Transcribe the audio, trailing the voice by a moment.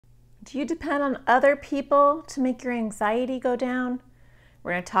Do you depend on other people to make your anxiety go down?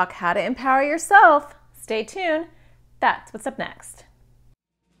 We're going to talk how to empower yourself. Stay tuned. That's what's up next.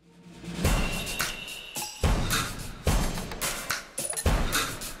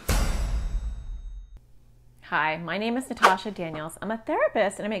 Hi, my name is Natasha Daniels. I'm a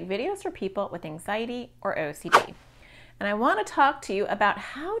therapist and I make videos for people with anxiety or OCD. And I want to talk to you about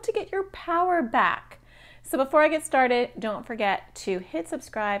how to get your power back. So before I get started, don't forget to hit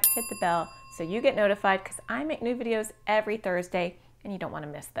subscribe, hit the bell so you get notified because I make new videos every Thursday and you don't want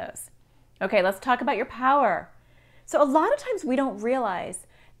to miss those. Okay, let's talk about your power. So a lot of times we don't realize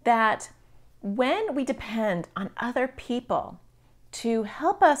that when we depend on other people to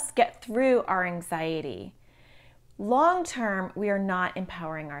help us get through our anxiety, long term, we are not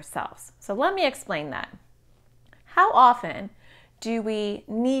empowering ourselves. So let me explain that. How often do we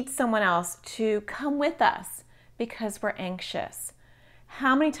need someone else to come with us because we're anxious?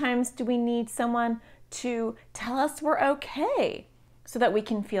 How many times do we need someone to tell us we're okay so that we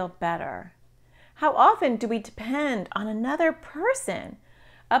can feel better? How often do we depend on another person,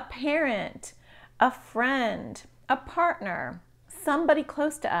 a parent, a friend, a partner, somebody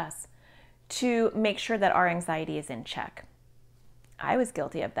close to us to make sure that our anxiety is in check? I was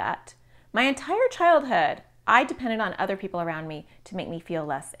guilty of that. My entire childhood, I depended on other people around me to make me feel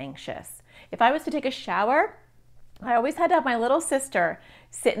less anxious. If I was to take a shower, I always had to have my little sister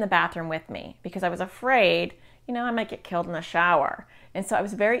sit in the bathroom with me because I was afraid, I might get killed in the shower. And so I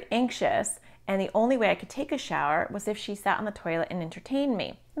was very anxious, and the only way I could take a shower was if she sat on the toilet and entertained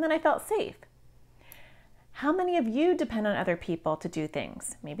me. And then I felt safe. How many of you depend on other people to do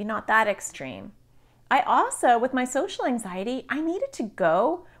things? Maybe not that extreme. I also, with my social anxiety, I needed to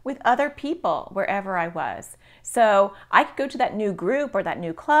go with other people wherever I was. So I could go to that new group or that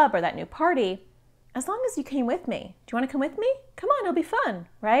new club or that new party as long as you came with me. Do you want to come with me? Come on, it'll be fun,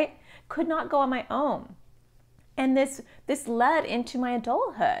 right? Could not go on my own. And this led into my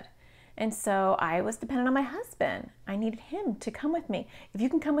adulthood. And so I was dependent on my husband. I needed him to come with me. If you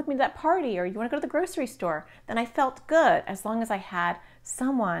can come with me to that party or you want to go to the grocery store, then I felt good as long as I had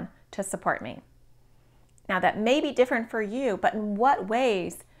someone to support me. Now that may be different for you, but in what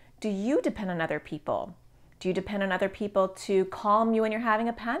ways do you depend on other people? Do you depend on other people to calm you when you're having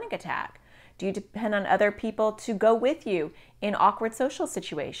a panic attack? Do you depend on other people to go with you in awkward social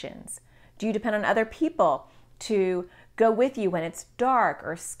situations? Do you depend on other people to go with you when it's dark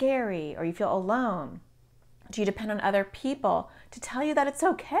or scary or you feel alone? Do you depend on other people to tell you that it's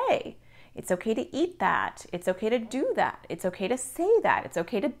okay? It's okay to eat that. It's okay to do that. It's okay to say that. It's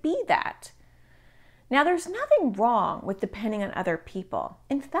okay to be that. Now, there's nothing wrong with depending on other people.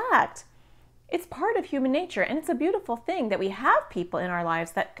 In fact, it's part of human nature, and it's a beautiful thing that we have people in our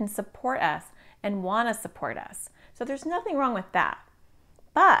lives that can support us and want to support us. So there's nothing wrong with that.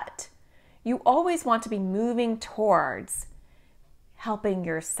 But you always want to be moving towards helping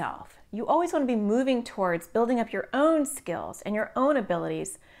yourself. You always want to be moving towards building up your own skills and your own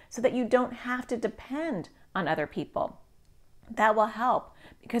abilities so that you don't have to depend on other people. That will help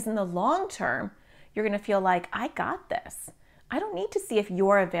because in the long term, you're going to feel like, I got this. I don't need to see if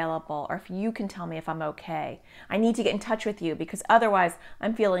you're available or if you can tell me if I'm okay. I need to get in touch with you because otherwise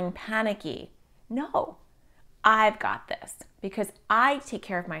I'm feeling panicky. No, I've got this because I take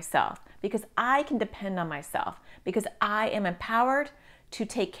care of myself, because I can depend on myself, because I am empowered to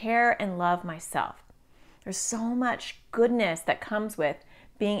take care and love myself. There's so much goodness that comes with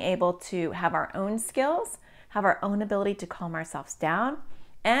being able to have our own skills, have our own ability to calm ourselves down,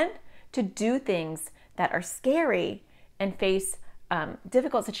 and to do things that are scary and face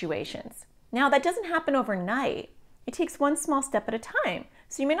difficult situations. Now, that doesn't happen overnight. It takes one small step at a time.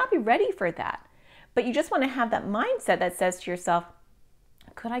 So you may not be ready for that, but you just want to have that mindset that says to yourself,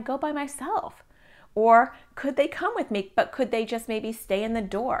 could I go by myself? Or could they come with me, but could they just maybe stay in the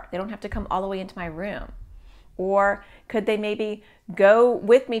door? They don't have to come all the way into my room. Or could they maybe go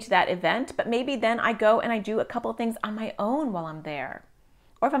with me to that event, but maybe then I go and I do a couple of things on my own while I'm there?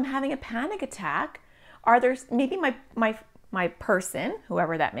 Or if I'm having a panic attack, maybe my person,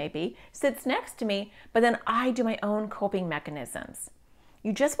 whoever that may be, sits next to me, but then I do my own coping mechanisms.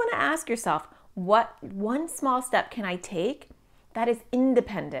 You just want to ask yourself, what one small step can I take that is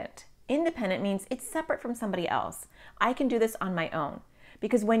independent? Independent means it's separate from somebody else. I can do this on my own.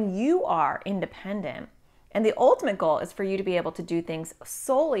 Because when you are independent, and the ultimate goal is for you to be able to do things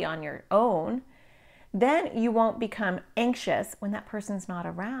solely on your own, then you won't become anxious when that person's not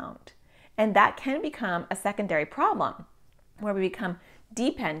around. And that can become a secondary problem where we become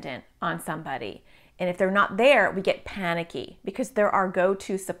dependent on somebody. And if they're not there, we get panicky because they're our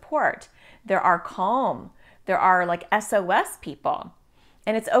go-to support. They're our calm. There are like SOS people.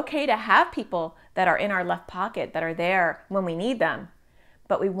 And it's okay to have people that are in our left pocket that are there when we need them.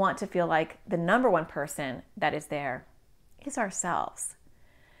 But we want to feel like the number one person that is there is ourselves.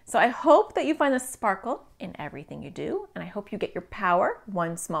 So I hope that you find the sparkle in everything you do. And I hope you get your power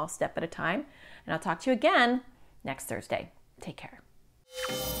one small step at a time. And I'll talk to you again next Thursday. Take care.